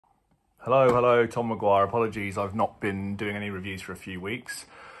Hello, Tom Maguire. Apologies, I've not been doing any reviews for a few weeks,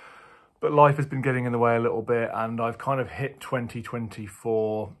 but life has been getting in the way a little bit, and I've kind of hit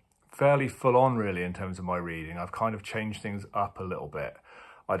 2024 fairly full on really in terms of my reading. I've kind of changed things up a little bit.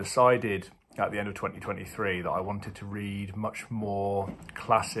 I decided at the end of 2023 that I wanted to read much more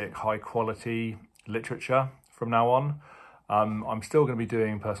classic, high quality literature from now on. I'm still going to be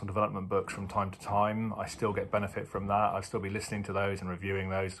doing personal development books from time to time. I still get benefit from that. I'll still be listening to those and reviewing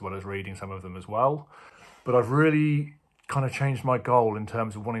those as well as reading some of them as well. But I've really kind of changed my goal in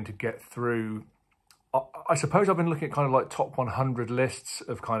terms of wanting to get through. I suppose I've been looking at kind of like top 100 lists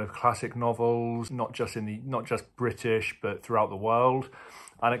of kind of classic novels, not just British, but throughout the world.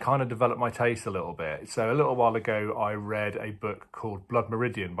 And it kind of developed my taste a little bit. So a little while ago, I read a book called Blood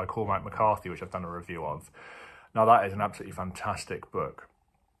Meridian by Cormac McCarthy, which I've done a review of. Now that is an absolutely fantastic book.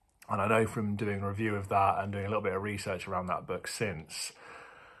 And I know from doing a review of that and doing a little bit of research around that book since,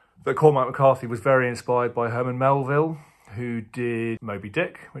 that Cormac McCarthy was very inspired by Herman Melville, who did Moby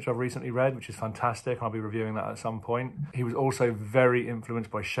Dick, which I've recently read, which is fantastic. I'll be reviewing that at some point. He was also very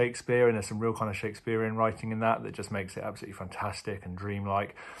influenced by Shakespeare, and there's some real kind of Shakespearean writing in that just makes it absolutely fantastic and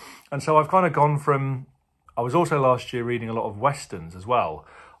dreamlike. And so I've kind of gone from, I was also last year reading a lot of Westerns as well.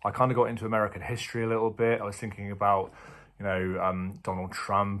 I kind of got into American history a little bit. I was thinking about, Donald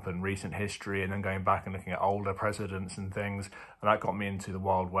Trump and recent history, and then going back and looking at older presidents and things. And that got me into the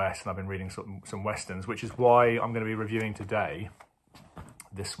Wild West, and I've been reading some Westerns, which is why I'm going to be reviewing today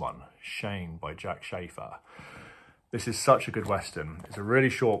this one, Shane by Jack Schaefer. This is such a good Western. It's a really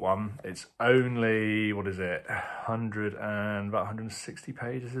short one. It's only, about 160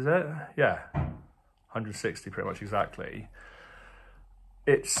 pages, is it? Yeah, 160 pretty much exactly.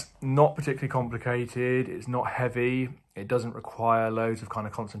 It's not particularly complicated, it's not heavy, it doesn't require loads of kind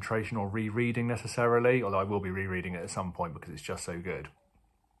of concentration or rereading necessarily, although I will be rereading it at some point because it's just so good.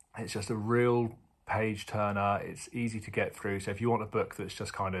 It's just a real page turner, it's easy to get through, so if you want a book that's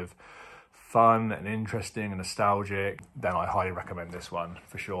just kind of fun and interesting and nostalgic, then I highly recommend this one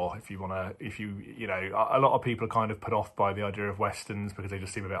for sure. A lot of people are kind of put off by the idea of Westerns because they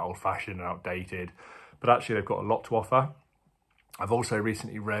just seem a bit old-fashioned and outdated, but actually they've got a lot to offer. I've also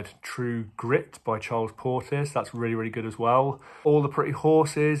recently read True Grit by Charles Portis. That's really, really good as well. All the Pretty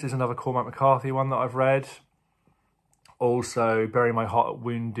Horses is another Cormac McCarthy one that I've read. Also, Bury My Heart at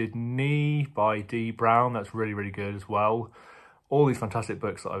Wounded Knee by D. Brown. That's really, really good as well. All these fantastic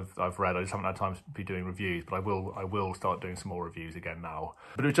books that I've read. I just haven't had time to be doing reviews, but I will start doing some more reviews again now.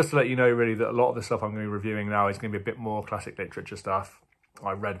 But it was just to let you know really that a lot of the stuff I'm going to be reviewing now is going to be a bit more classic literature stuff.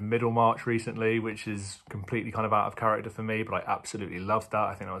 I read Middlemarch recently, which is completely kind of out of character for me, but I absolutely loved that.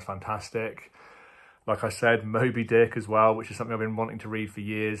 I think that was fantastic. Like I said, Moby Dick as well, which is something I've been wanting to read for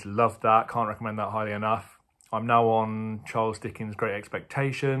years. Loved that. Can't recommend that highly enough. I'm now on Charles Dickens' Great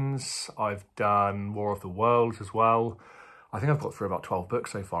Expectations. I've done War of the Worlds as well. I think I've got through about 12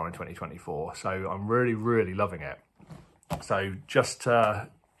 books so far in 2024, so I'm really, really loving it. So just to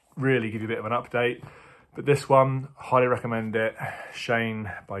really give you a bit of an update, but this one, highly recommend it.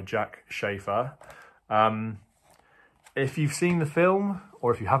 Shane by Jack Schaefer. If you've seen the film,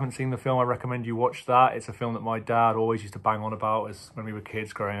 or if you haven't seen the film, I recommend you watch that. It's a film that my dad always used to bang on about when we were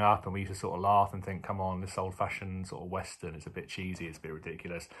kids growing up, and we used to sort of laugh and think, come on, this old-fashioned sort of Western, it's a bit cheesy, it's a bit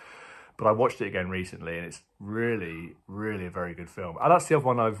ridiculous. But I watched it again recently, and it's really, really a very good film. And that's the other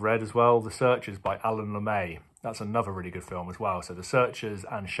one I've read as well, The Searchers by Alan LeMay. That's another really good film as well. So The Searchers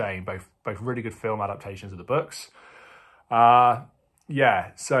and Shane, both really good film adaptations of the books.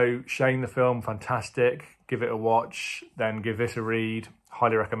 Yeah, so Shane the film, fantastic. Give it a watch, then give this a read.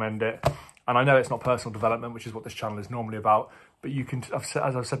 Highly recommend it. And I know it's not personal development, which is what this channel is normally about, but you can, as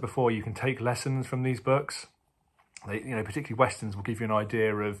I've said before, you can take lessons from these books. Particularly Westerns will give you an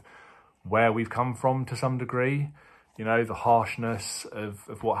idea of where we've come from to some degree. The harshness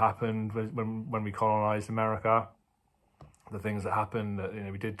of what happened when we colonized America, the things that happened that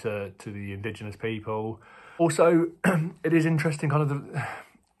we did to the indigenous people. Also, it is interesting kind of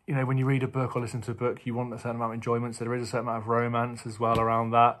when you read a book or listen to a book, you want a certain amount of enjoyment, so there is a certain amount of romance as well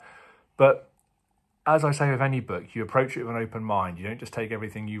around that. But as I say with any book, you approach it with an open mind. You don't just take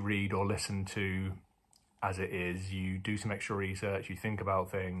everything you read or listen to as it is. You do some extra research, you think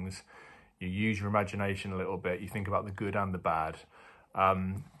about things, you use your imagination a little bit, you think about the good and the bad.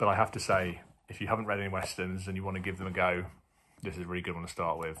 But I have to say, if you haven't read any Westerns and you want to give them a go, this is a really good one to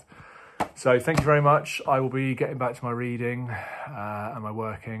start with. So thank you very much. I will be getting back to my reading and my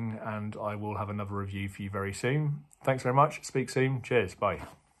working, and I will have another review for you very soon. Thanks very much. Speak soon. Cheers. Bye.